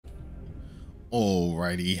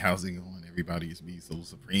Alrighty, how's it going, everybody? It's me,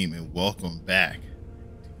 SoloSupreme, and welcome back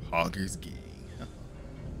to Hogger's Gang.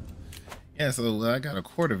 Yeah, so I got a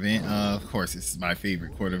court event. Of course, this is my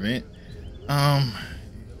favorite court event.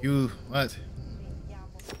 You what?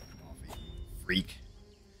 Freak.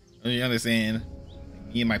 You understand?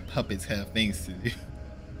 Me and my puppets have things to do.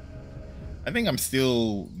 I think I'm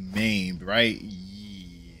still maimed, right?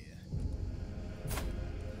 Yeah.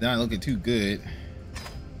 Not looking too good.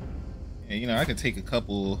 Yeah, you know, I could take a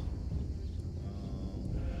couple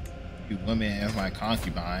women as my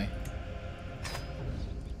concubine.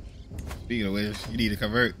 Speaking of which, you need to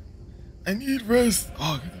convert. I need rest.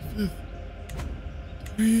 August the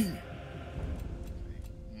 5th.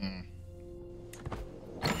 Dang.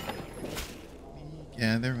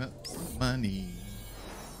 Gather up some money.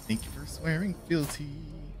 Thank you for swearing fealty.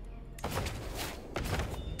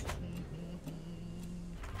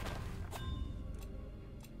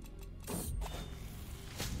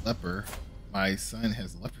 Leper. My son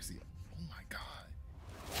has leprosy. Oh my god.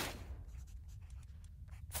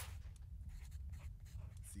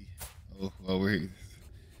 Let's see. Oh, well, we're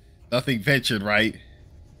nothing ventured, right?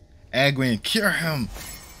 Agwin, cure him.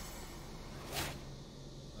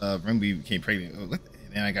 Rumby became pregnant. Oh, what?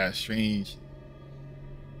 And then I got strange.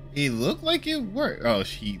 It looked like it worked. Oh,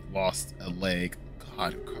 she lost a leg.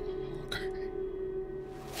 God.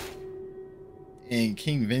 And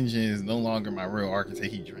King Vengeance is no longer my real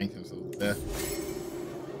architect. He drank himself to death.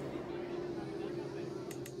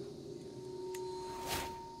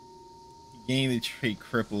 He gained the trait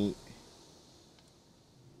crippled.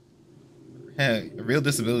 Had a real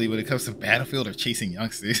disability when it comes to battlefield or chasing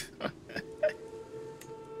youngsters.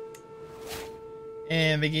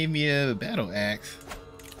 And they gave me a battle axe.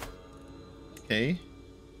 Okay.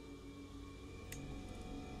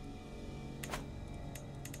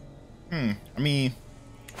 I mean,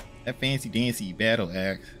 that fancy dancy battle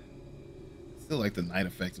axe. Still like the night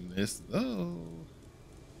effectiveness. Oh.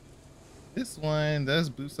 This one does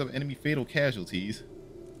boost up enemy fatal casualties.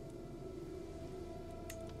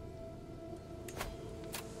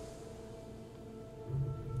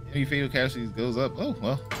 Enemy fatal casualties goes up. Oh,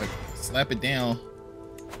 well, I slap it down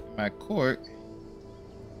in my court.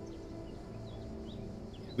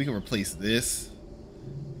 We can replace this.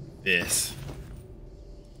 This.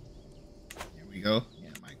 There we go. Yeah,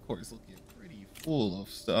 my court is looking pretty full of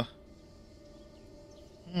stuff.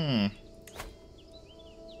 Or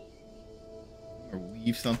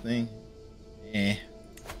weave something. Eh.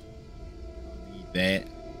 Don't need that.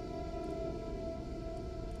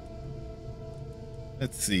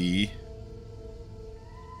 Let's see.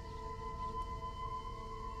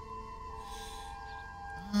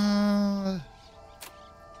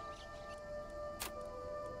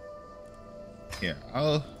 Here,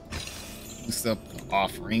 I'll boost up the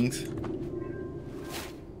offerings.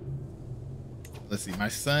 Let's see, my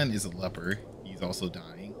son is a leper. He's also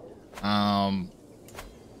dying.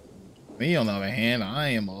 Me on the other hand, I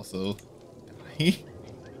am also dying.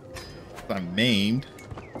 I'm maimed.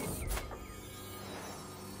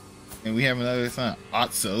 And we have another son,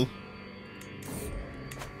 Otso.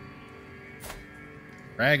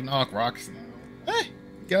 Ragnarok rocks. Hey,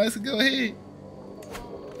 you guys can go ahead.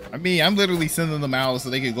 I mean, I'm literally sending them out so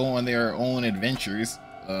they could go on their own adventures.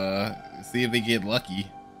 See if they get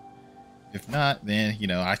lucky. If not, then, you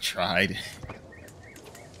know, I tried.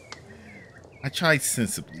 I tried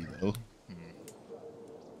sensibly, though.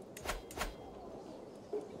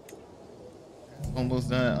 Almost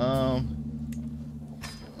done.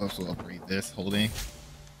 Also upgrade this. Holding.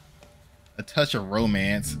 A touch of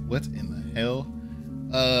romance. What in the hell?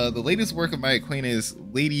 The latest work of my acquaintance,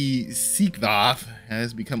 Lady Seekvoth,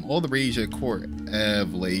 has become all the rage at court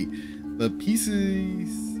of late. The pieces,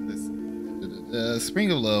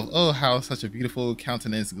 spring of love. Oh, how such a beautiful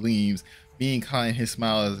countenance gleams. Being caught in his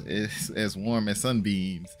smile is as warm as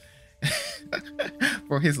sunbeams.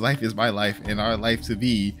 For his life is my life, and our life to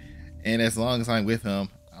be. And as long as I'm with him,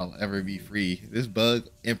 I'll ever be free. This bug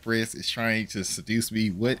empress is trying to seduce me.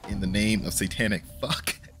 What in the name of satanic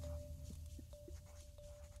fuck?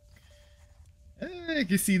 I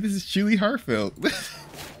can see this is truly heartfelt.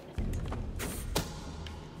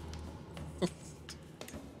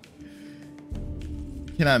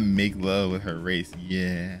 Can I make love with her race?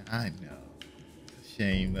 Yeah, I know. It's a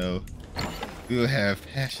shame though. We'll have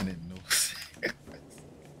passionate no sex.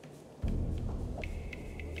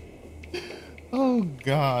 Oh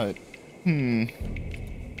God. So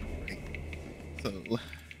can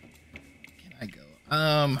I go?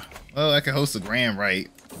 Well, I can host a grand right.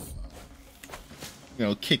 You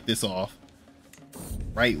know, kick this off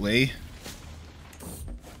right way.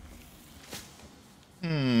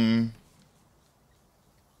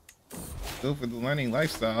 Go for the learning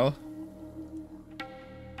lifestyle.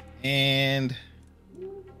 And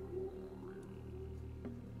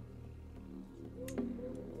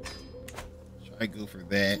try to go for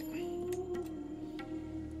that.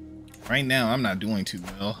 Right now, I'm not doing too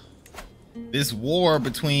well. This war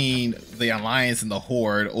between the Alliance and the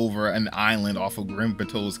Horde over an island off of Grim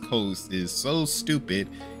Bateau's coast is so stupid.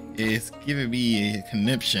 It's giving me a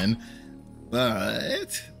conniption.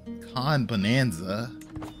 But Con Bonanza.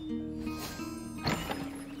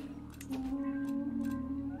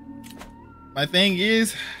 My thing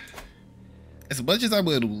is, as much as I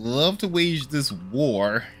would love to wage this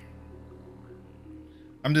war,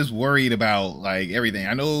 I'm just worried about like everything.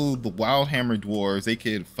 I know the Wildhammer dwarves, they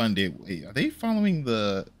could fund it. Wait, are they following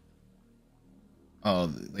the? Oh,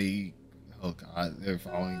 God, they're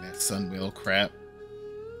following that Sunwheel crap.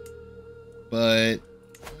 But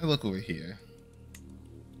look over here.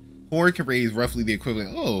 Horde can raise roughly the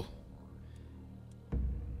equivalent. Oh,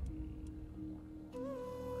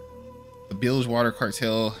 the Bilgewater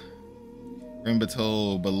Cartel,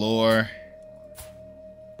 Rimbato, Balor.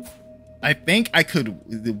 I think I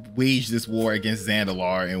could wage this war against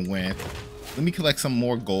Zandalar and win. Let me collect some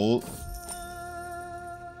more gold.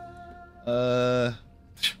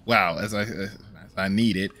 Wow, as I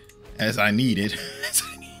need it.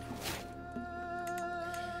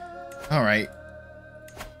 All right.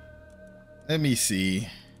 Let me see.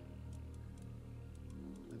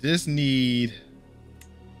 Just need.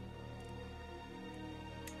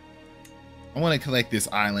 I want to collect this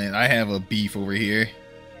island. I have a beef over here.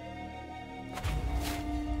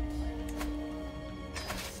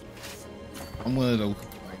 I'm gonna like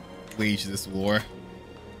wage this war.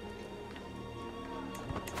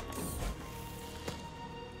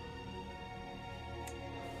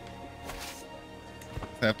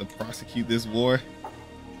 I have to prosecute this war.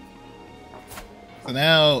 So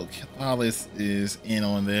now Cathalis is in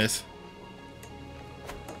on this.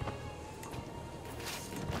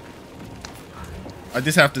 I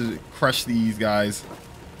just have to crush these guys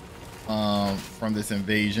from this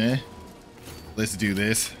invasion. Let's do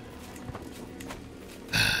this.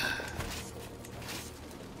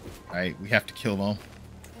 Alright, we have to kill them.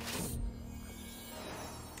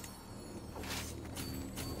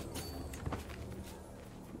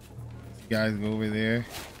 These guys go over there.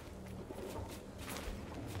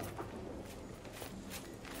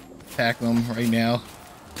 Attack them right now.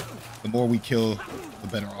 The more we kill, the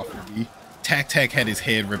better off we'll be. Tac had his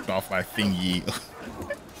head ripped off by Thingy.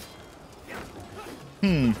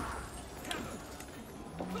 Okay.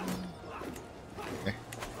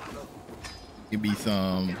 Give me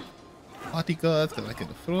some bodyguards because I can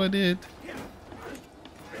afford it.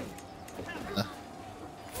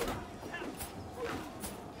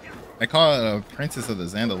 I call it a Princess of the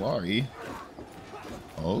Zandalari.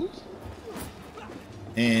 Oh.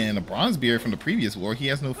 And a Bronzebeard from the previous war, he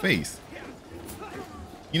has no face.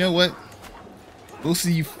 You know what? We'll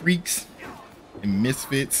see you freaks and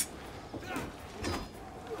misfits.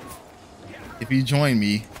 If you join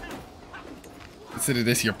me, consider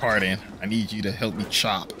this your pardon. I need you to help me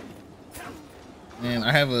chop. Man,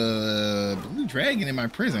 I have a blue dragon in my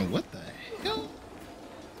prison. What the hell?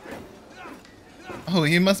 Oh,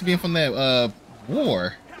 he must be from that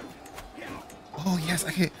war. Oh yes,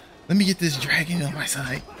 I could. Let me get this dragon on my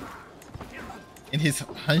side. And his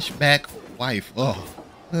hunchback wife. Oh.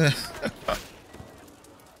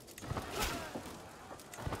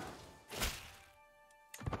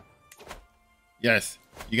 Yes,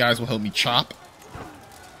 you guys will help me chop.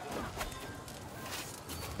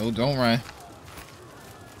 No, don't run.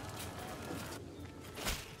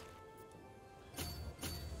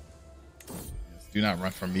 Yes, do not run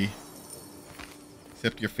from me.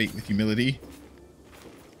 Accept your fate with humility.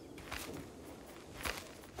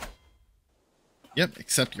 Yep,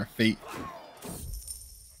 accept your fate.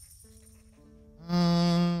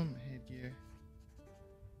 Headgear.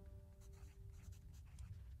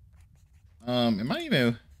 Am I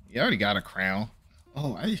even? Yeah, I already got a crown.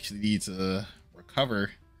 Oh, I actually need to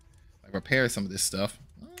recover, like repair some of this stuff.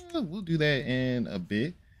 We'll do that in a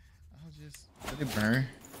bit. I'll just let it burn.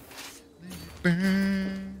 Let it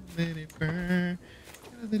burn. Let it burn.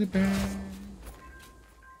 Let it burn.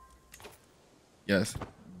 Yes.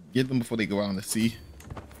 Get them before they go out on the sea.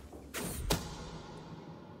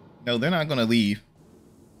 No, they're not gonna leave.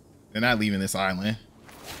 They're not leaving this island.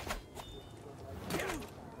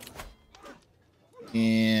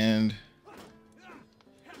 And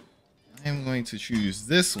I'm going to choose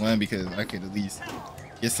this one because I could at least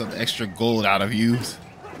get some extra gold out of you.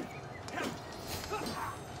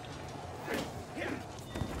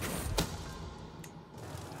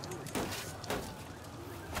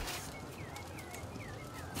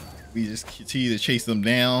 We just continue to chase them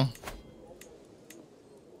down.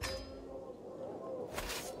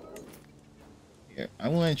 Here, I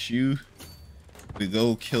want you to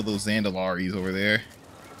go kill those Zandalaris over there.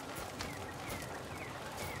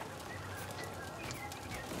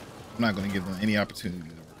 I'm not going to give them any opportunity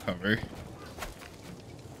to recover.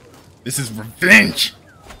 This is revenge!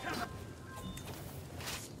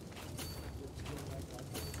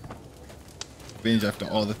 Revenge after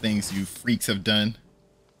all the things you freaks have done.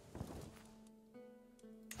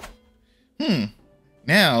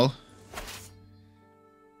 Now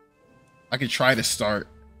I could try to start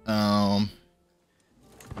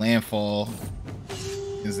landfall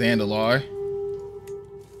in Zandalar.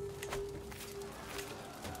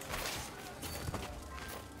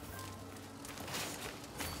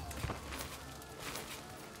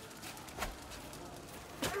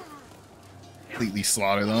 Completely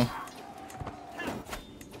slaughter them.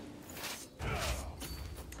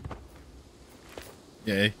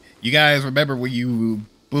 Yeah, you guys remember where you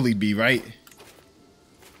bullied me, right?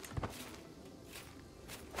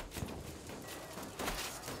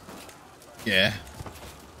 Yeah.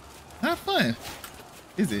 Not fun,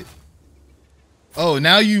 is it? Oh,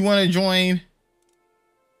 now you want to join?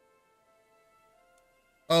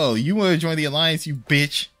 Oh, you want to join the Alliance, you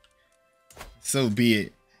bitch? So be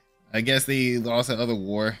it. I guess they lost another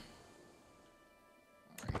war.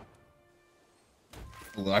 All right.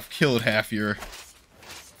 Well, I've killed half your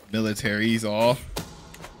militaries off.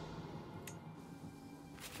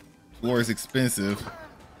 War is expensive.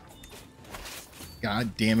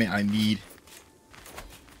 God damn it, I need...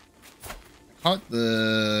 I caught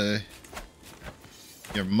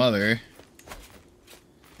your mother.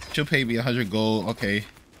 She'll pay me 100 gold. Okay.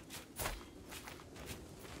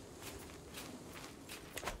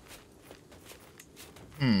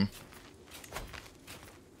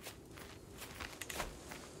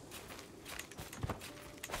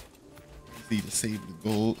 Need to save the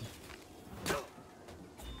gold.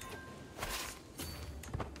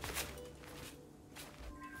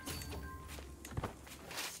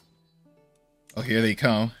 Oh, here they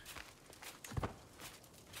come.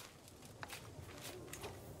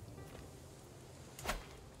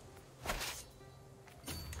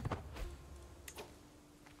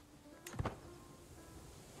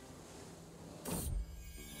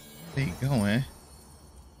 Where they going?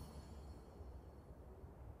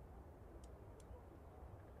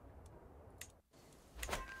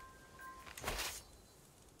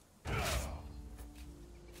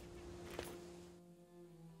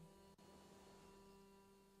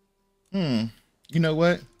 You know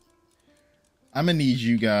what? I'm gonna need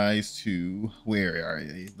you guys to... Where are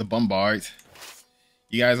they? The Bombards.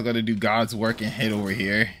 You guys are gonna do God's work and head over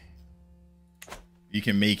here. You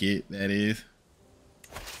can make it, that is.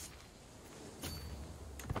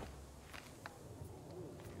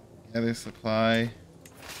 Gather supply.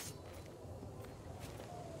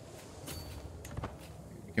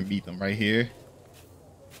 We can beat them right here.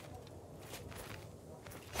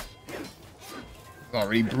 It's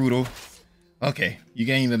already brutal. Okay, you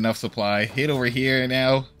gained enough supply. Hit over here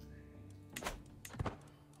now.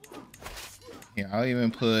 Here, I'll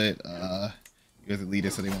even put you as a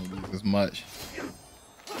leader so they won't lose as much.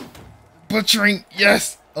 Butchering,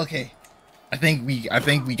 yes. Okay, I think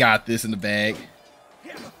we got this in the bag.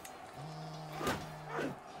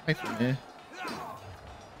 Rifleman.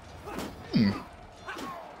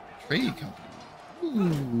 Trade company.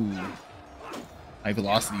 Ooh. High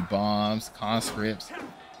velocity bombs, conscripts.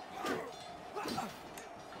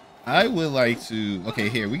 I would like to... Okay,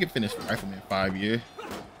 here, we can finish Rifleman 5 years.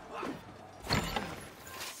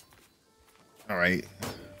 Alright.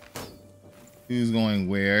 Who's going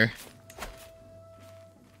where?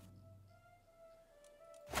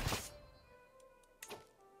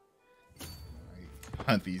 Alright,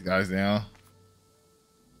 hunt these guys down.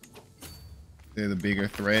 They're the bigger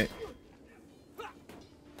threat.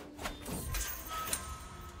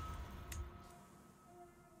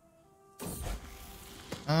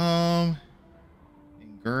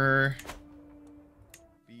 Endure.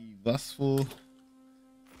 Be lustful.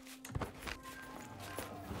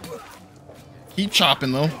 Keep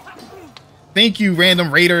chopping them. Thank you,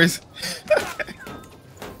 random raiders.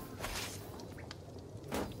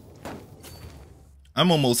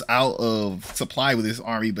 I'm almost out of supply with this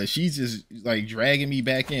army, but she's just like dragging me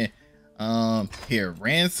back in. Here,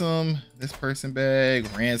 ransom this person back,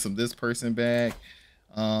 ransom this person back.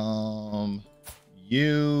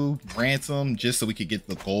 You ransom just so we could get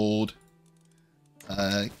the gold.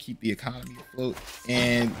 Keep the economy afloat.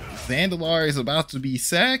 And Zandalar is about to be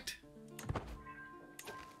sacked.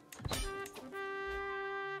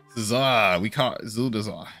 Zah, we caught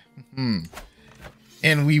Zuldazar.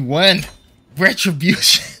 And we won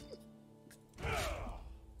Retribution.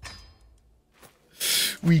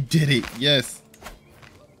 We did it. Yes.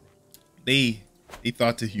 They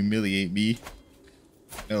thought to humiliate me.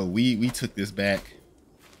 No, we took this back.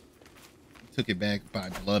 We took it back by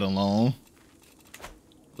blood alone.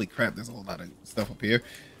 Holy crap, there's a whole lot of stuff up here.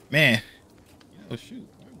 Man, shoot.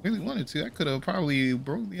 I really wanted to. I could have probably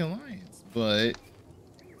broke the alliance, but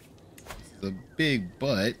this is a big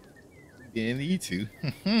but. Didn't need to.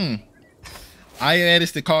 I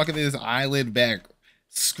managed to conquer this island back.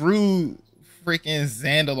 Screw freaking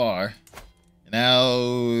Zandalar.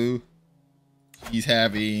 Now he's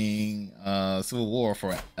having civil war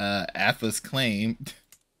for Atha's claim.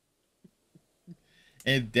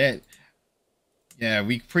 And that, yeah,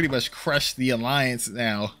 we pretty much crushed the alliance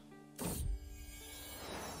now.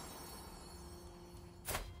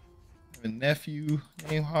 A nephew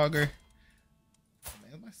named Hogger.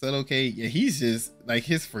 Man, I said okay. Yeah, he's just like,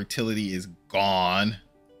 his fertility is gone,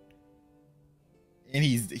 and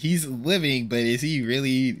he's living, but is he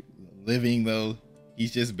really living though?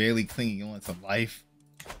 He's just barely clinging on to life.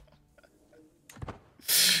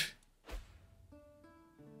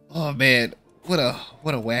 Oh man, what a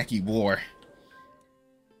wacky war.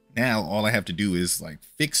 Now all I have to do is like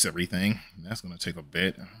fix everything. That's gonna take a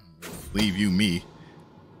bit. Leave you me.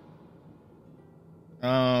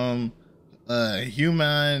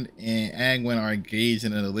 Human and Agwin are engaged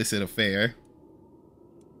in an illicit affair.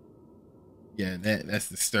 Yeah, that's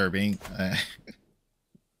disturbing.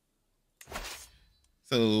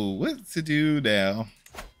 So what to do now?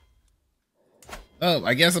 Oh,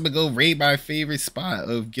 I guess I'm gonna go raid my favorite spot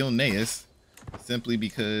of Gilneas, simply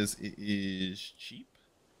because it is cheap.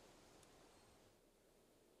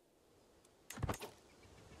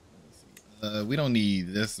 We don't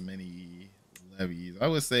need this many levies. I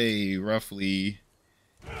would say roughly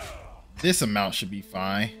this amount should be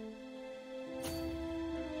fine.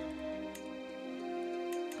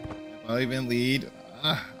 If I even lead,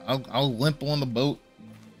 I'll limp on the boat.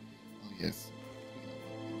 Oh, yes.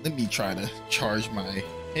 Let me try to charge my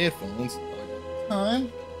headphones.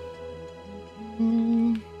 Time.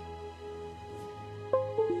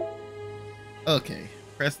 Okay,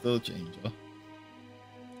 presto changeo.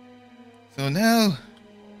 So now,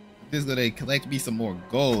 I'm just gonna collect me some more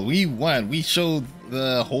gold. We won. We showed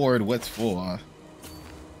the horde what's for.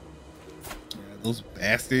 Yeah, those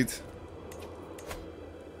bastards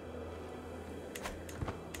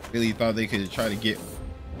really thought they could try to get.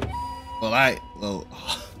 Well,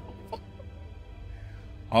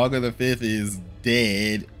 Hogger the Fifth is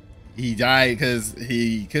dead. He died because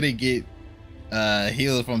he couldn't get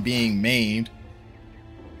healed from being maimed.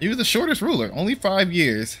 He was the shortest ruler, only 5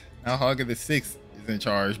 years. Now Hogger the Sixth is in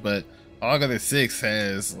charge, but Hogger the Sixth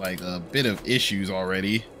has like a bit of issues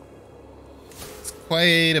already. It's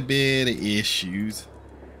quite a bit of issues.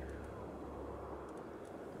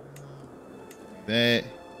 That.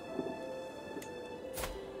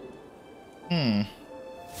 You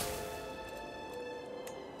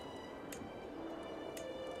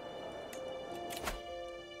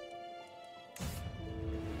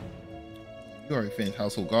already finished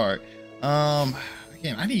Household Guard.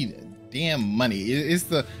 Again, I need damn money. It's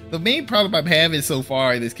the main problem I'm having so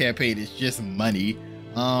far in this campaign is just money.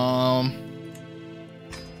 So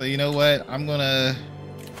you know what? I'm gonna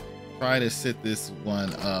try to set this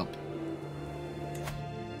one up.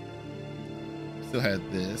 Still had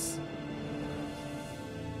this.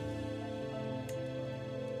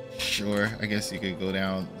 Sure, I guess you could go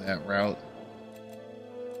down that route.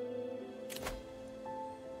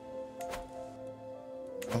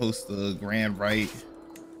 I'll host the grand rite.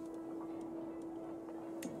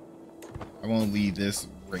 I won't lead this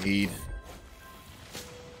raid,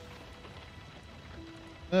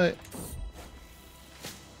 but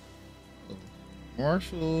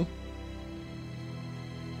Marshall,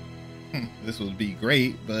 this would be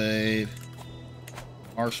great, but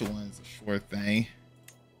Marshall one's a sure thing.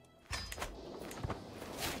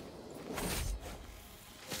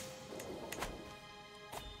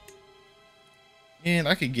 And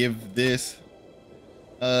I could give this,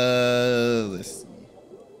 let's see,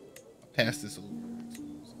 I'll pass this over to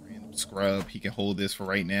some random scrub. He can hold this for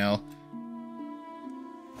right now.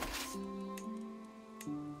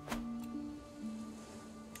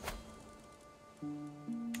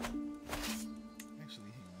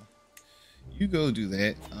 Actually, hang on. You go do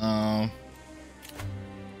that. I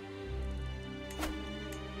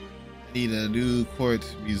need a new court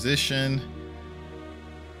musician.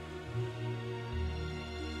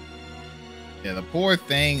 Yeah, the poor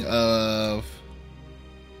thing of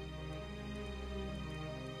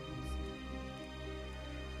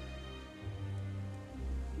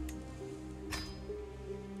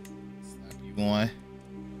going.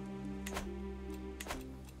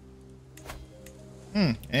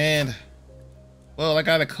 And well, I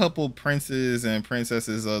got a couple princes and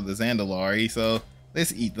princesses of the Zandalar, so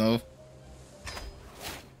let's eat them.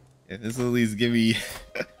 Yeah, this will at least give me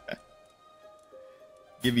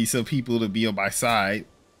give me some people to be on my side.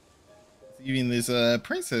 Even this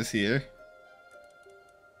princess here.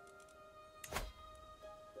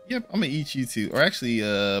 Yep, I'm gonna eat you too. Or actually,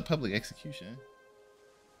 public execution.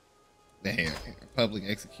 There, public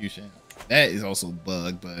execution. That is also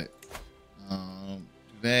bugged, but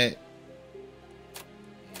that. Yeah.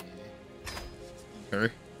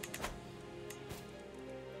 Her.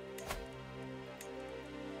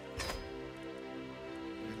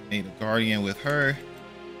 Made a guardian with her.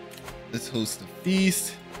 Let's host a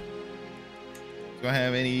feast. Do I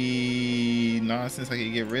have any nonsense I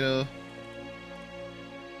can get rid of?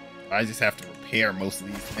 I just have to repair most of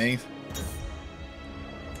these things.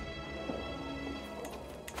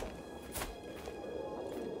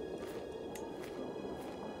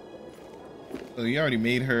 So you already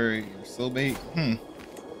made her your soulmate? I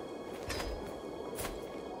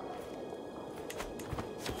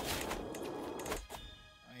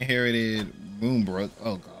inherited Moonbrook.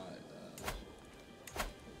 Oh god.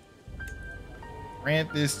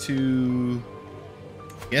 Grant this to,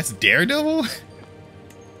 I guess, Daredevil?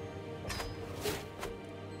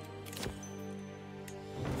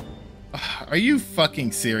 Are you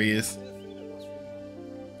fucking serious?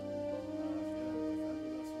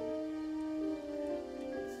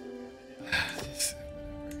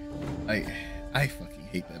 I fucking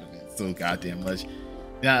hate that event so goddamn much.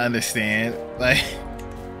 I understand. Like,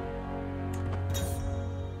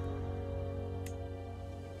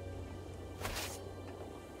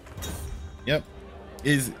 yep.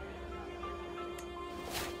 It's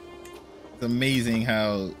amazing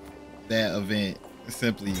how that event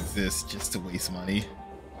simply exists just to waste money.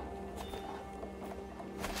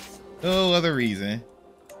 No other reason.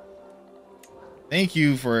 Thank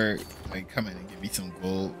you for like coming and give me some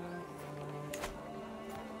gold.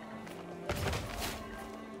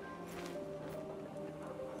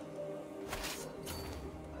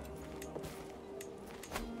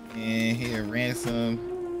 And here, ransom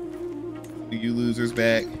you losers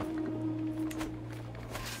back.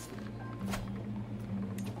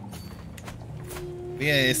 But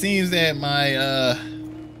yeah, it seems that my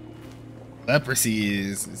leprosy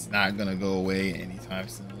is not gonna go away anytime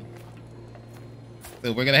soon.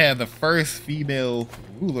 So we're gonna have the first female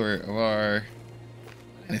ruler of our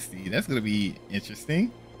dynasty. That's gonna be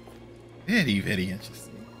interesting. Very, very interesting.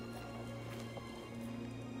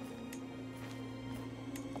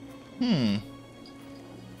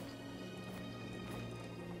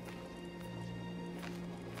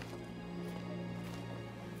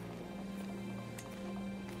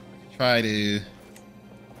 Try to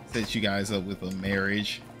set you guys up with a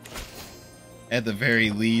marriage at the very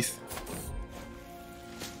least.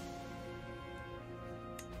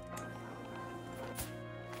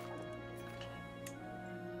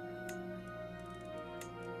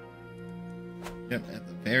 Yep, at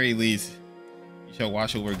the very least, you shall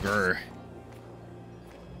watch over Gur.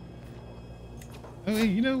 Okay,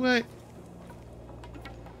 you know what?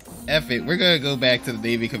 F it, we're gonna go back to the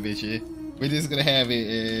Navy Convention. We're just gonna have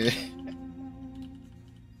it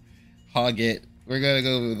Hogget. We're gonna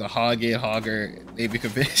go with the Hogger Navy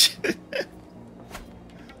Convention.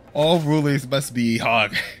 All rulers must be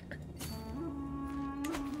Hogger.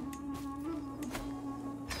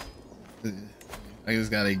 I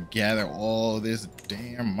just gotta gather all this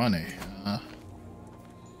damn money.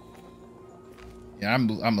 Yeah, I'm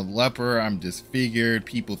a leper. I'm disfigured.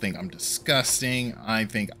 People think I'm disgusting. I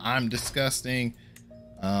think I'm disgusting.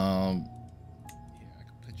 Yeah, I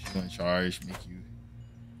can put you in charge, make you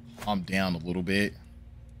calm down a little bit.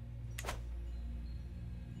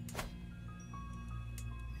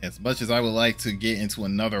 As much as I would like to get into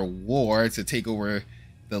another war to take over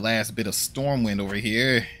the last bit of Stormwind over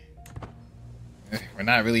here, we're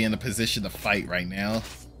not really in a position to fight right now.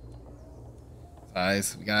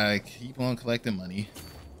 Guys, we gotta keep on collecting money.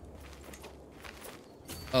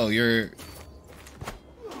 Oh, you're...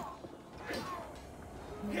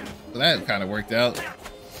 Well, that kind of worked out.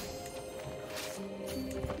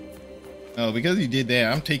 Oh, because you did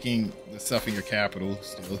that, I'm taking the stuff in your capital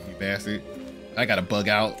still, you bastard. I gotta bug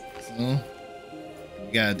out, so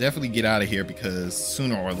you gotta definitely get out of here because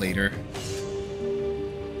sooner or later,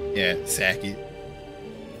 yeah, sack it.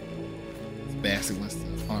 This bastard wants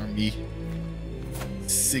to harm me.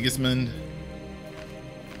 Sigismund.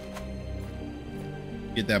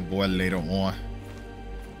 Get that boy later on.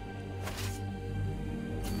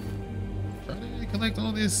 Try to collect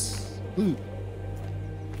all this loot.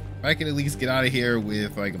 If I could at least get out of here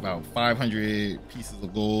with like about 500 pieces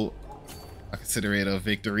of gold, I consider it a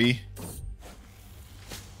victory.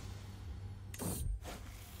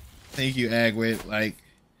 Thank you, Agwit. Like,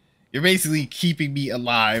 you're basically keeping me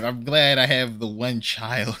alive. I'm glad I have the one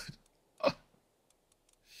child.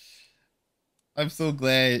 I'm so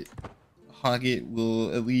glad Hogger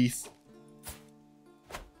will at least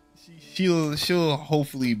she'll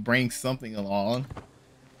hopefully bring something along.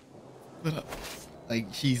 But like,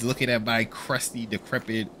 she's looking at my crusty,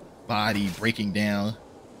 decrepit body breaking down,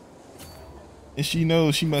 and she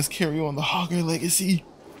knows she must carry on the Hogger legacy.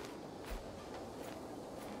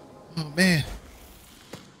 Oh man.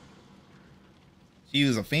 She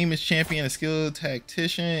was a famous champion, a skilled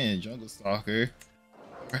tactician, and jungle stalker.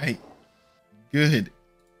 Right. Good.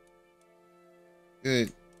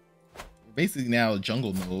 Good. We're basically now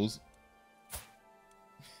jungle gnolls.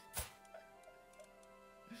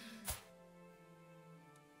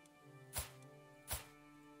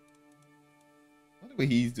 I wonder what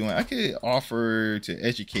he's doing. I could offer to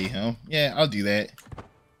educate him. Yeah, I'll do that.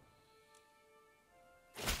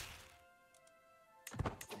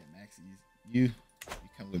 Yeah, Maxie, you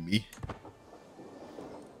come with me.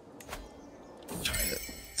 Try to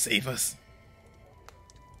save us.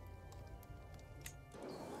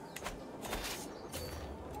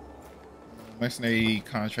 Mercenary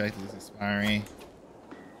contract is expiring.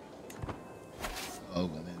 Oh,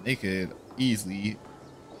 well then they could easily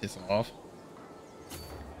piss off.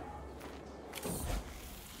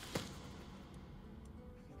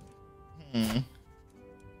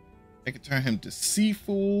 I could turn him to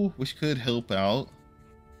Seafool, which could help out.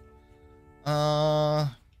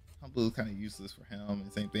 Humble is kind of useless for him,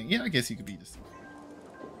 and same thing. Yeah, I guess he could be the Seafool.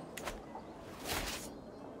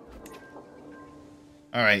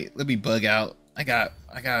 All right, let me bug out. I got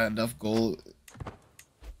enough gold.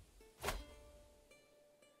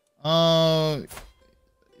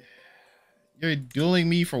 You're dueling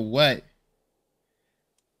me for what?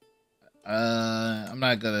 I'm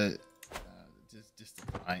not gonna just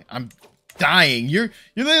decline. I'm dying. You're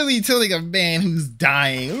literally telling a man who's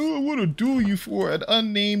dying, oh, I want to duel you for an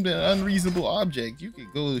unnamed and unreasonable object. You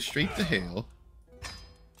could go straight to hell.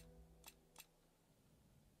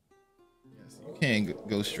 Yes, you can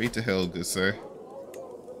go straight to hell, good sir.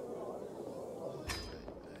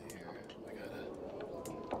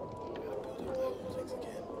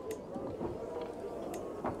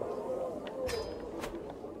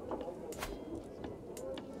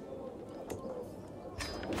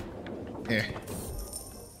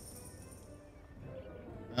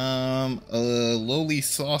 A lowly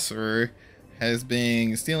sorcerer has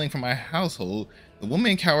been stealing from my household. The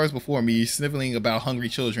woman cowers before me, sniveling about hungry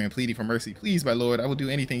children, pleading for mercy. Please, my lord, I will do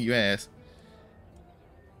anything you ask.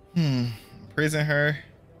 Imprison her.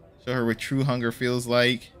 Show her what true hunger feels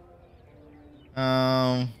like.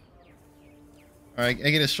 Alright, I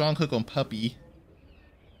get a strong hook on puppy.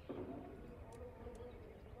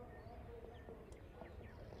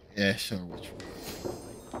 Yeah, show her what true.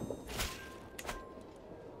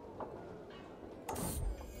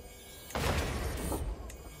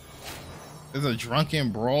 There's a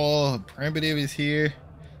drunken brawl. Primitive is here.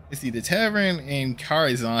 Let's see, the tavern in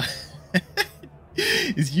Karazhan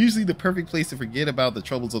is usually the perfect place to forget about the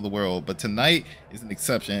troubles of the world, but tonight is an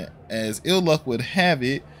exception. As ill luck would have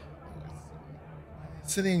it,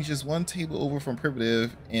 sitting just one table over from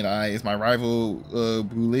Primitive and I is my rival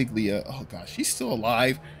Bruliglia. Oh gosh, she's still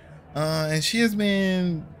alive. And she's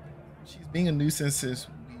being a nuisance since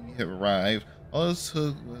we have arrived. All it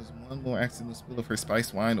took was one more accidental spill of her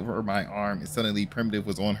spiced wine over my arm, and suddenly Primitive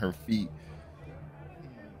was on her feet.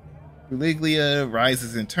 Bruliglia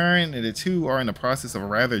rises in turn, and the two are in the process of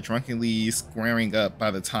rather drunkenly squaring up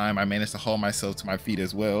by the time I manage to haul myself to my feet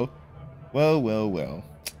as well. Well, well, well.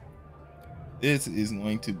 This is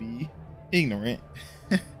going to be ignorant.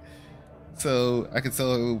 So I could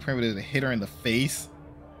tell Primitive to hit her in the face.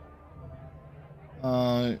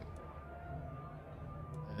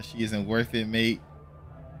 She isn't worth it, mate.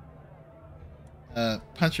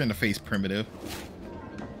 Punch her in the face, Primitive.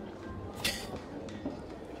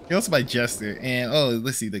 Kills by Jester. And oh,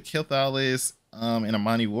 let's see, the Kilthalis and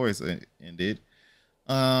Amani Wars ended.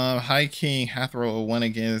 High King Hathro won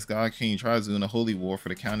against God King Trazu in a holy war for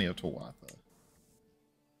the county of Tawatha.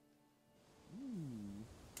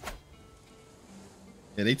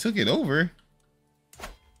 Yeah, they took it over.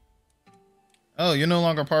 Oh, you're no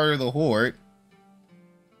longer part of the Horde.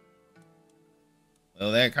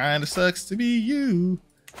 Well, that kind of sucks to be you.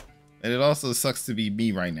 And it also sucks to be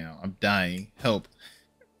me right now. I'm dying. Help.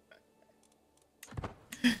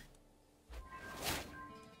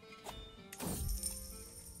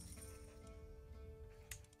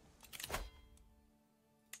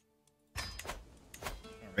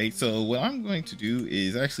 Right, so what I'm going to do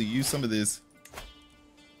is actually use some of this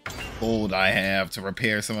gold I have to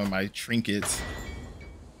repair some of my trinkets.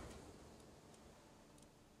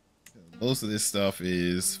 Most of this stuff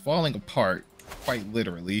is falling apart, quite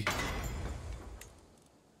literally.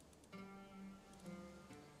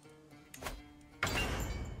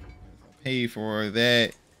 Pay for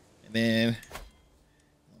that, and then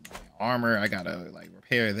my armor, I gotta like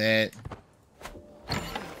repair that.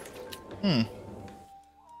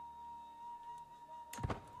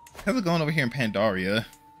 How's it going over here in Pandaria?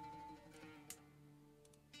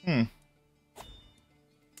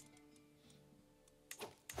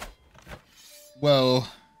 Well,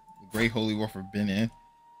 the Great Holy War for Benin.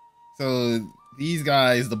 So these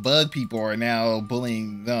guys, the bug people, are now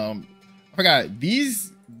bullying them. I forgot,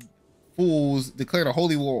 these fools declared a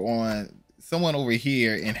holy war on someone over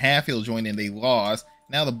here, and Halfhill joined in, they lost.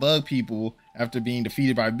 Now the bug people, after being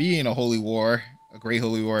defeated by being a holy war, a great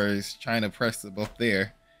holy war, is trying to press them up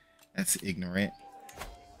there. That's ignorant.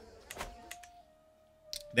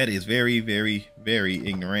 That is very, very, very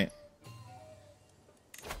ignorant.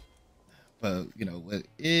 But you know what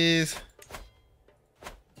is?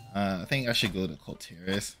 I think I should go to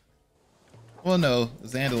Colteris. Well, no,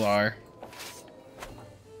 Zandalar.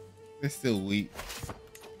 They're still weak.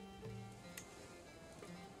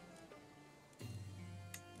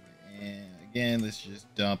 And again, let's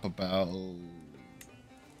just dump about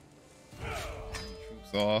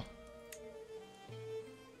troops off.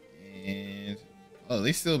 And oh,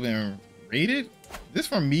 they still been raided? This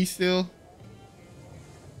from me still?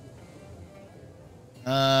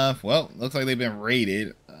 Well, looks like they've been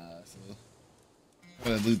raided. So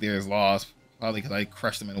some of the loot there is lost. Probably because I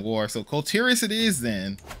crushed them in war. So Colteris it is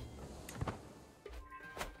then.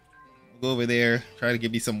 I'll go over there, try to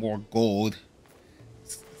get me some more gold.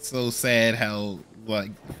 It's so sad how like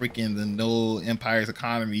freaking the Gnoll Empire's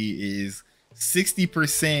economy is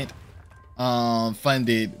 60%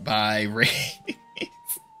 funded by raids.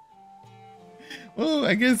 Well,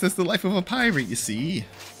 I guess that's the life of a pirate, you see.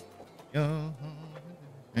 Yo,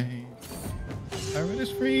 pirate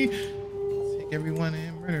is free. Take everyone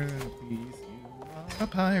and murder them, please. You are a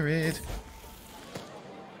pirate.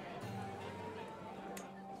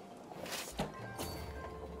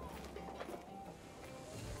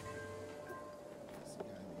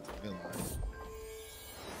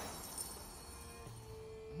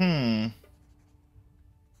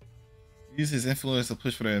 Use his influence to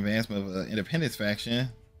push for the advancement of the independence faction.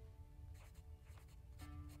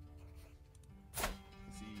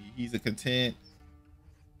 See, he's a content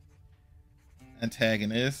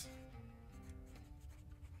antagonist.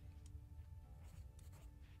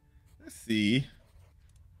 Let's see.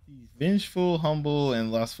 He's vengeful, humble,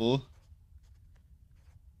 and lustful.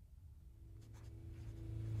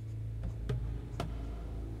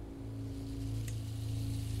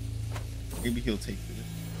 Maybe he'll take this.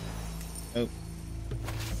 Nope.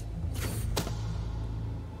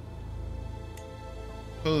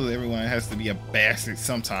 Suppose everyone has to be a bastard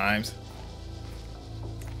sometimes.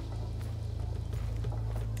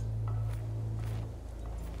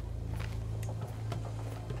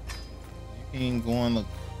 You can go on, look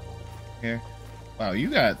here. Wow, you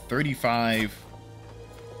got 35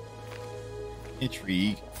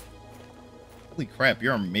 intrigue. Holy crap,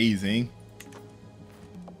 you're amazing.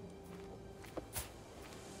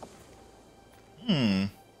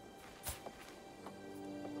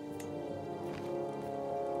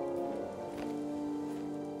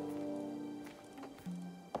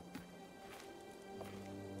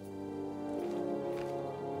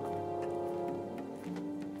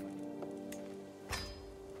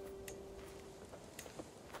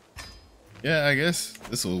 Yeah, I guess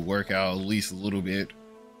this will work out at least a little bit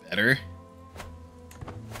better.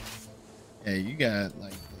 Yeah, you got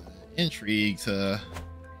like the intrigue to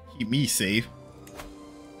keep me safe.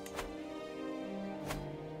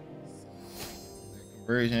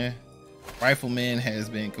 Conversion. Rifleman has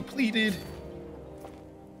been completed.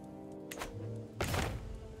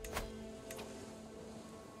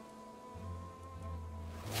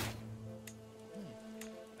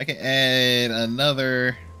 I can add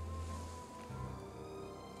another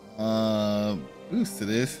boost to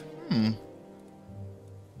this.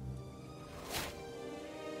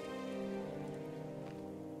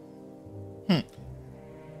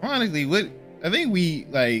 Ironically, what I think we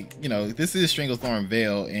like, you know, this is Stranglethorn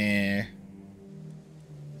Vale, and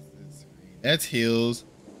that's hills,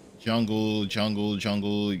 jungle, jungle,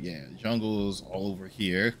 jungle. Yeah, jungle's all over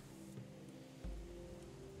here.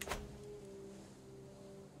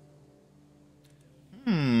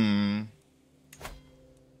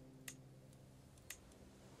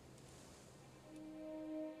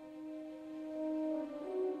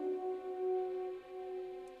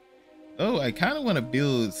 Oh, I kind of want to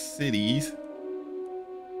build cities.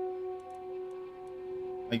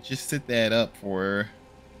 Like, just set that up for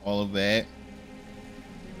all of that.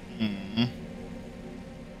 Hmm.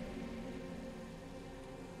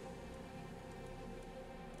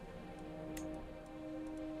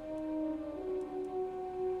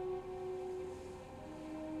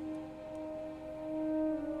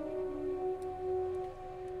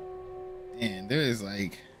 And there is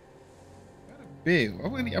like quite a bit.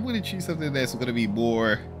 I wouldn't choose something that's going to be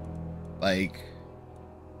more like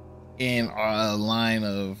in a line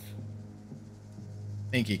of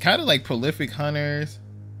thinking, kind of like prolific hunters.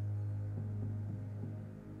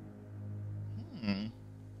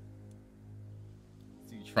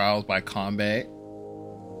 See, trials by combat,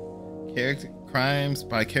 character crimes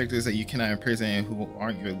by characters that you cannot imprison who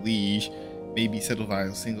aren't your liege may be settled by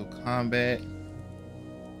a single combat.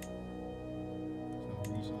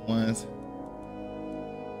 Ones.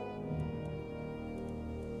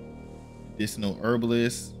 Medicinal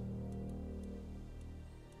herbalist.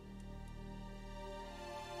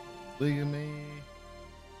 Polygamy.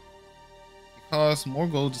 It costs more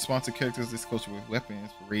gold to sponsor characters this culture with weapon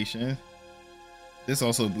inspiration. This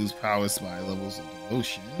also boosts powers by levels of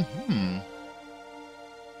devotion.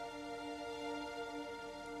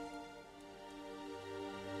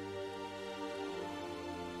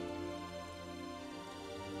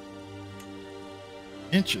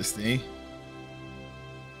 Interesting.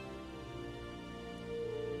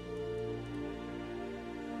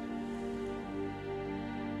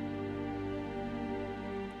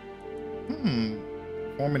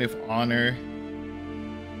 Formative honor.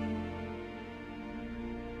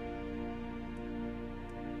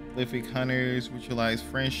 Prolific hunters, ritualized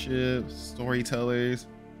friendships, storytellers.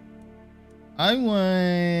 I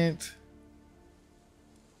want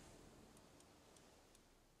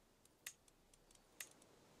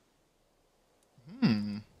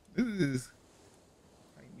this is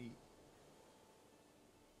quite neat.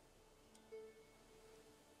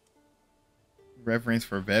 Reverence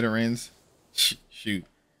for veterans. Shoot,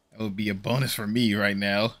 that would be a bonus for me right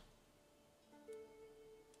now.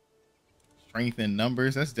 Strength in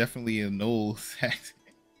numbers. That's definitely a Gnoll tactic.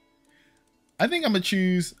 I think I'm gonna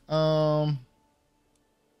choose. I'm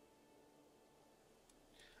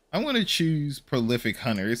gonna choose prolific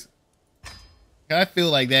hunters. I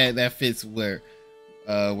feel like that fits where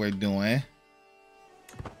we're doing.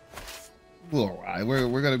 All right,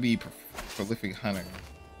 we're gonna be prolific hunter,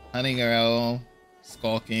 hunting around,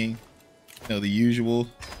 skulking, you know, the usual.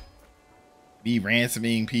 Be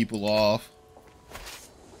ransoming people off.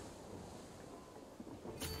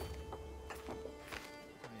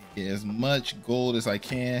 Get as much gold as I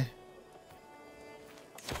can.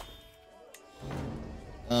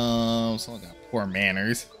 Someone got poor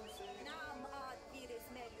manners.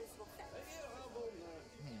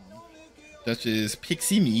 Duchess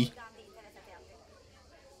Pixie Me.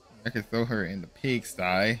 I could throw her in the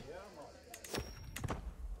pigsty.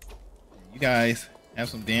 You guys have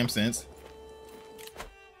some damn sense.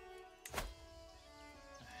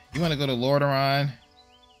 You want to go to Lordaeron?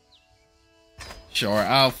 Sure,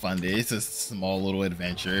 I'll fund it. It's a small little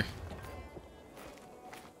adventure.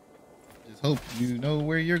 Just hope you know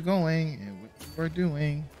where you're going and what you are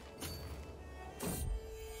doing.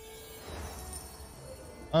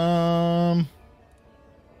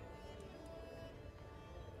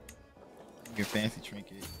 Get fancy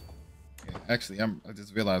trinket. Yeah, actually, I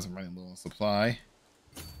just realized I'm running low on supply.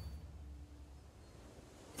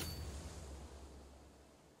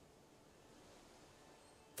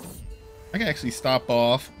 I can actually stop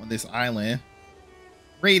off on this island,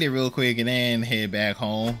 raid it real quick, and then head back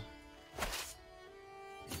home.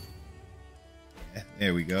 Yeah,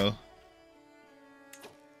 there we go.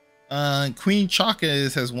 Queen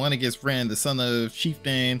Chakas has won against Ren, the son of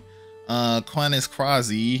Chieftain Quanis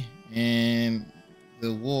Krazi, in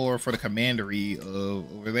the war for the commandery of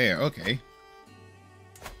over there. Okay.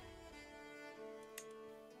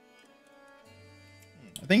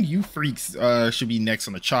 I think you freaks should be next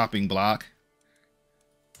on the chopping block.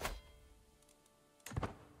 Yeah,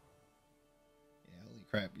 holy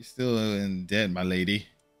crap, you're still in dead, my lady.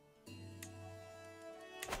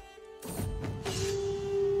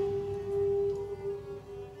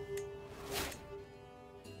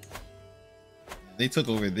 They took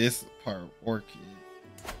over this part, Orchid.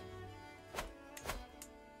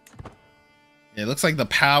 Yeah, it looks like the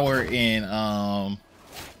power in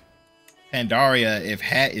Pandaria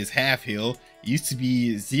is half heal. It used to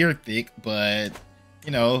be Zerthik, but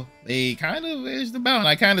you know, they kind of edged about, and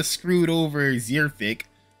I kind of screwed over Zerthik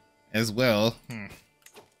as well.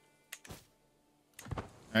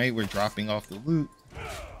 Alright, we're dropping off the loot.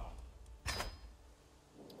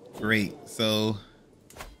 Great. So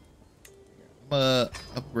I'm gonna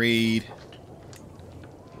upgrade.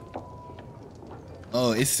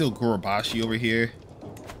 Oh, it's still Gorobashi over here.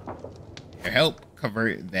 Here, help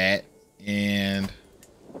convert that and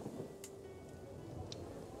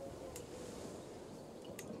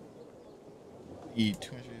need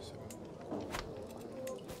 207.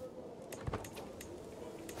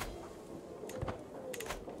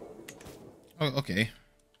 Oh, okay.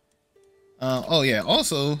 Oh yeah.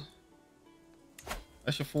 Also,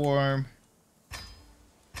 I should form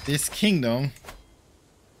this kingdom.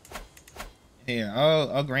 Here,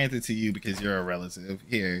 I'll grant it to you because you're a relative.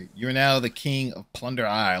 Here, you're now the king of Plunder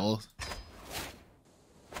Isle.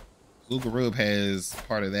 Zul'Gurub has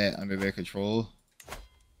part of that under their control.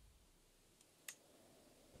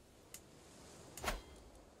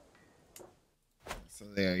 So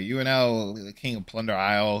there, you are now the king of Plunder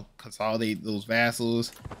Isle. Consolidate those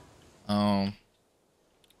vassals. Let's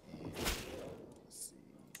see.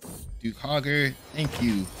 Duke Hogger, thank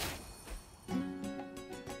you.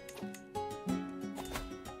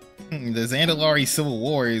 The Zandalar Civil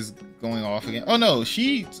War is going off again. Oh no,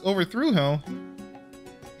 she overthrew him.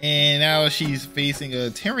 And now she's facing a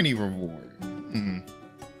tyranny reward.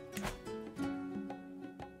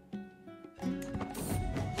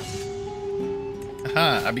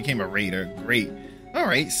 Aha, I became a raider. Great.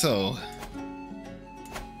 Alright, so.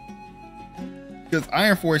 Because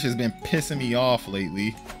Ironforge has been pissing me off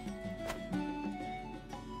lately.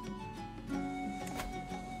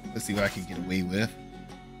 Let's see what I can get away with.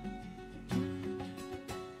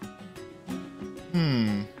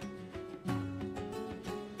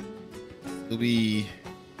 It'll be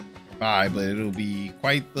 5, but it'll be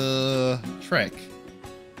quite the trek.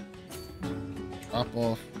 Drop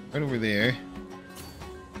off right over there.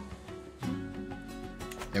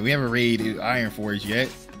 Yeah, we haven't raided Ironforge yet,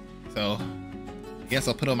 so I guess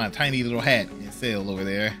I'll put on my tiny little hat and sail over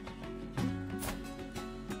there.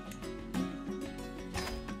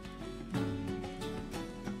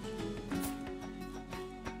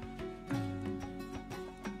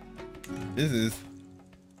 This is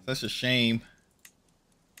such a shame.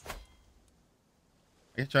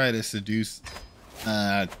 I try to seduce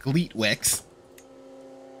Gleetwex.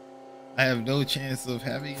 I have no chance of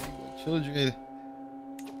having any more children.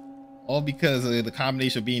 All because of the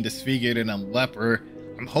combination of being disfigured and a leper.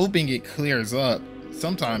 I'm hoping it clears up.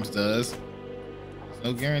 Sometimes does. There's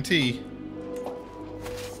no guarantee.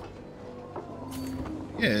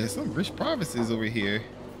 Yeah, some rich provinces over here.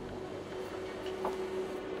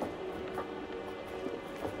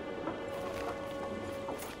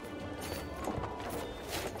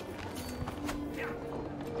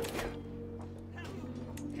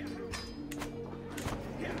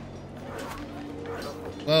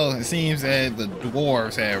 Well, it seems that the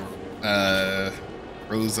dwarves have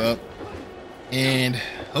rose up, and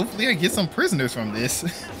hopefully I get some prisoners from this.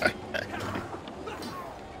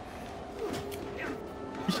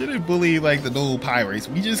 You shouldn't bully like the Gnoll pirates.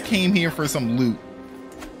 We just came here for some loot.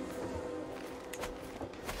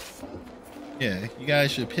 Yeah, you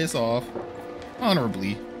guys should piss off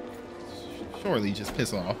honorably. Surely just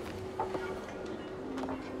piss off.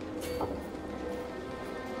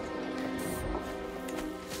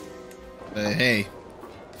 But hey,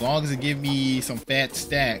 as long as it give me some fat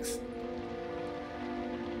stacks.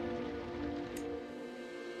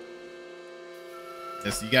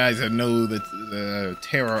 Yes, you guys know the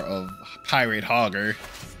terror of Pirate Hogger.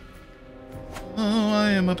 Oh,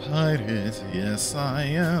 I am a pirate, yes I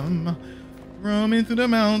am. Roaming through the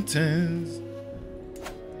mountains.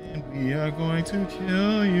 And we are going to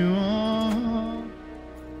kill you all.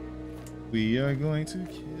 We are going to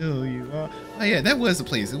kill you all. Oh yeah, that was the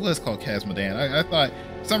place. It was called Casmodan. I thought,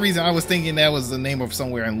 for some reason I was thinking that was the name of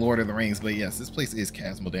somewhere in Lord of the Rings, but yes, this place is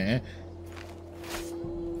Casmodan.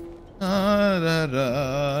 Da, da,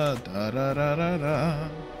 da, da, da, da, da, da.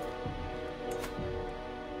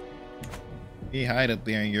 Hey, hide up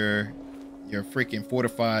there in your freaking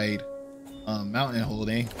fortified mountain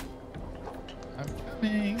holding. I'm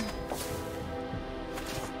coming.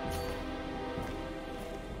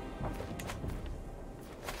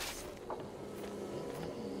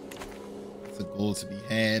 Gold to be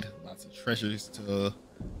had, lots of treasures to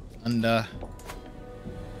plunder.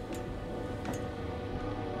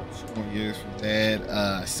 2 more years for that.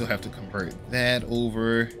 I still have to convert that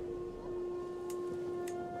over.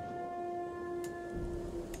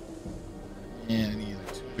 And I need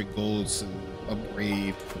 200 gold to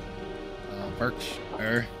upgrade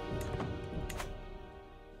Berkshire.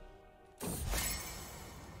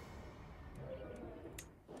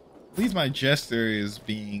 At least my jester is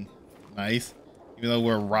being nice, even though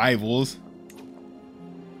we're rivals.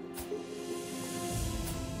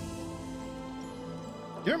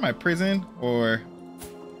 my prison? Or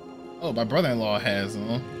oh, my brother-in-law has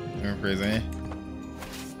them in prison.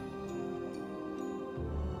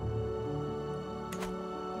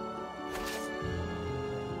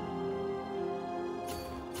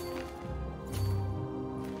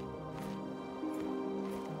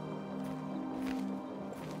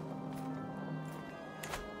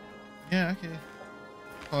 Yeah, okay.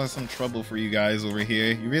 Cause some trouble for you guys over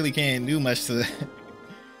here. You really can't do much to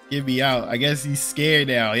get me out. I guess he's scared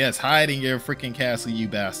now. Yes, hide in your freaking castle, you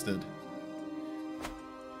bastard.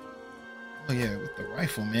 Oh yeah, with the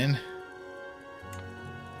rifleman.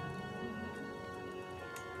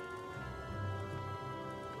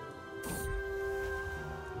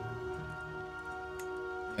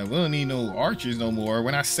 Yeah, we don't need no archers no more.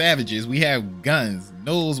 We're not savages. We have guns.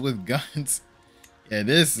 Gnolls with guns. Yeah,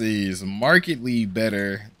 this is markedly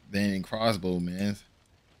better than crossbowmen.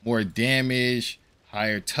 More damage,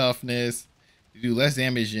 higher toughness. You do less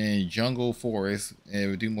damage in jungle forest, and it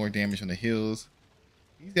would do more damage on the hills.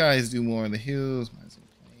 These guys do more on the hills. Might as well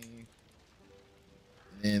play.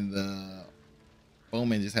 And the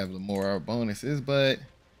bowmen just have the more bonuses, but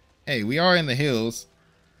hey, we are in the hills.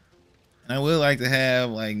 And I would like to have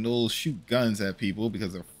like Gnolls shoot guns at people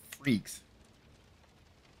because they're freaks.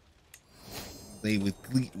 Play with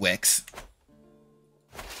Gleetwex.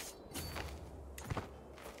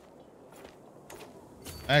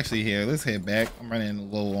 Actually, here, let's head back. I'm running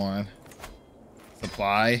low on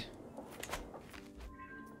supply.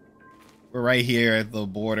 We're right here at the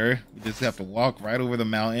border. We just have to walk right over the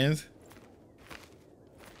mountains.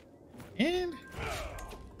 And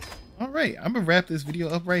all right, I'm gonna wrap this video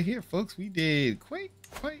up right here, folks. We did quite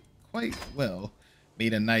well.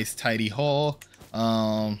 Made a nice tidy haul.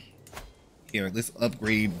 Here, let's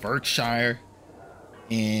upgrade Berkshire,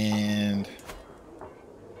 and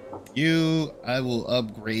you, I will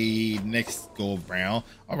upgrade next gold brown.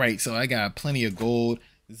 All right, so I got plenty of gold.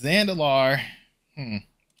 Zandalar, I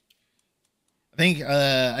think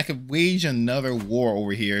I could wage another war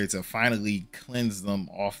over here to finally cleanse them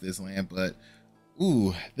off this land, but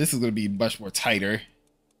ooh, this is gonna be much more tighter.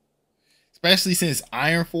 Especially since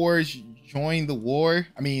Ironforge joined the war.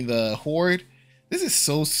 I mean the Horde. This is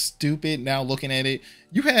so stupid now looking at it.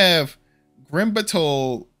 You have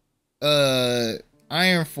Grimbatol,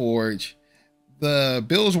 Ironforge, the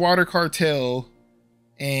Bilgewater Cartel,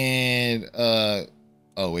 and oh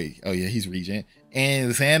wait, oh yeah, he's Regent,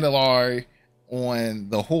 and Zandalar on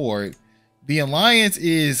the Horde. The Alliance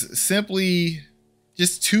is simply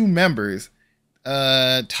just two members.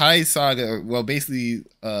 Tide Saga, well basically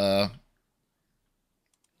oh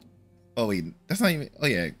wait, that's not even, oh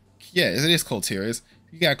yeah, it is Colteris.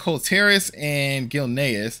 You got Colteris and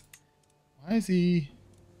Gilneas. Why is he?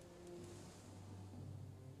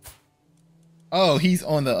 Oh, he's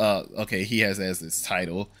on the okay, he has as his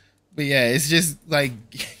title. But yeah, it's just like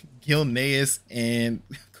Gilneas and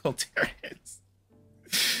Colteris.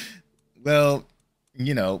 Well,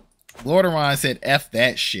 you know, Lordaeron said F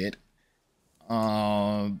that shit.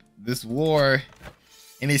 This war,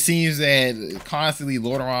 and it seems that constantly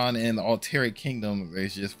Lordaeron and the Altaric Kingdom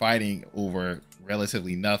is just fighting over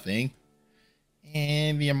relatively nothing.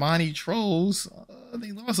 And the Amani Trolls,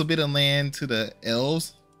 they lost a bit of land to the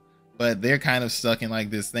Elves, but they're kind of stuck in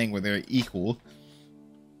like this thing where they're equal.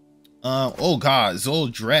 Oh god,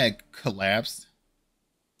 Zoldrak collapsed.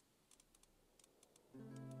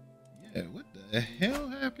 Yeah, what the hell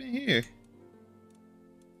happened here?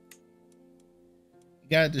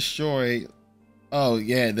 Got destroyed. Oh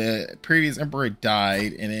yeah, the previous emperor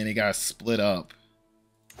died, and then it got split up.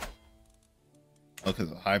 Oh,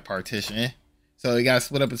 because of high partition. So it got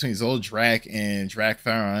split up between Zoldrak and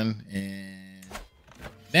Draktheron, and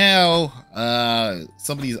now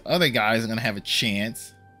some of these other guys are gonna have a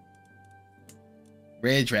chance.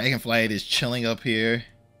 Red Dragonflight is chilling up here.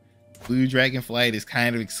 Blue Dragonflight is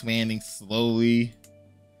kind of expanding slowly.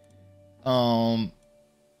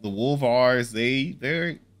 The Wolvars,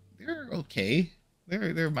 they're okay.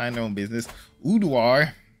 They're mind their own business.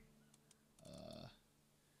 Udwar,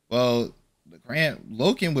 well, the Grand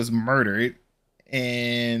Loken was murdered,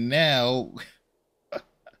 and now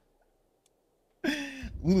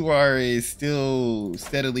Udwar is still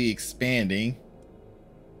steadily expanding.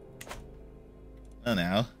 Oh,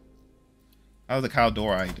 now how's the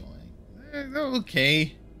Kaldori doing? They're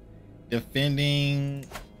okay, defending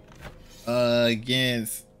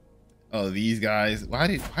against. Oh, these guys. Why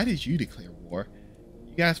did you declare war?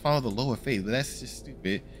 You guys follow the lower faith, but that's just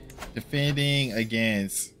stupid. Defending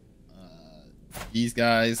against these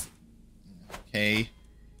guys. Okay.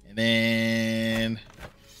 And then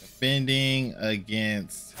defending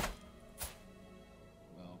against,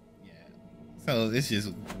 well, yeah, So it's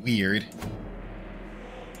just weird.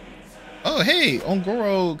 Oh, hey,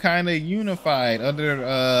 Ongoro kind of unified under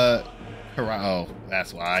Harao.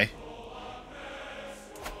 That's why.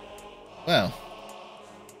 Well,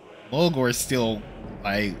 Mulgore is still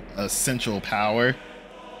like a central power,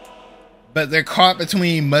 but they're caught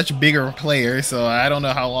between much bigger players, so I don't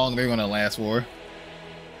know how long they're gonna last for.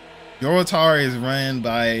 Yorotar is run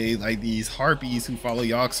by like these harpies who follow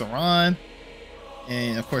Yogg-Saron,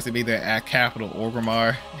 and of course they made their capital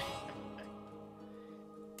Orgrimmar.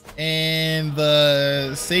 And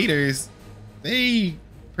the Satyrs, they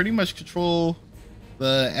pretty much control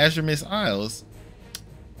the Azure Isles.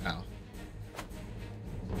 Wow.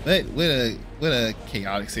 But what a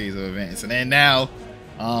chaotic series of events. And then now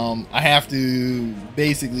I have to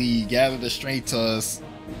basically gather the strength to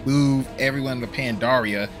move everyone to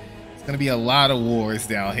Pandaria. It's gonna be a lot of wars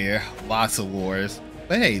down here, lots of wars.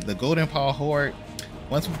 But hey, the Golden Paw Horde,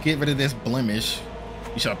 once we get rid of this blemish,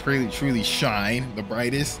 we shall truly shine the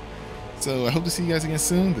brightest. So I hope to see you guys again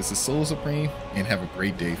soon. This is SoloSupreme, and have a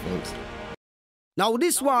great day, folks. Now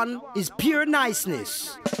this one is pure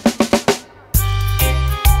niceness.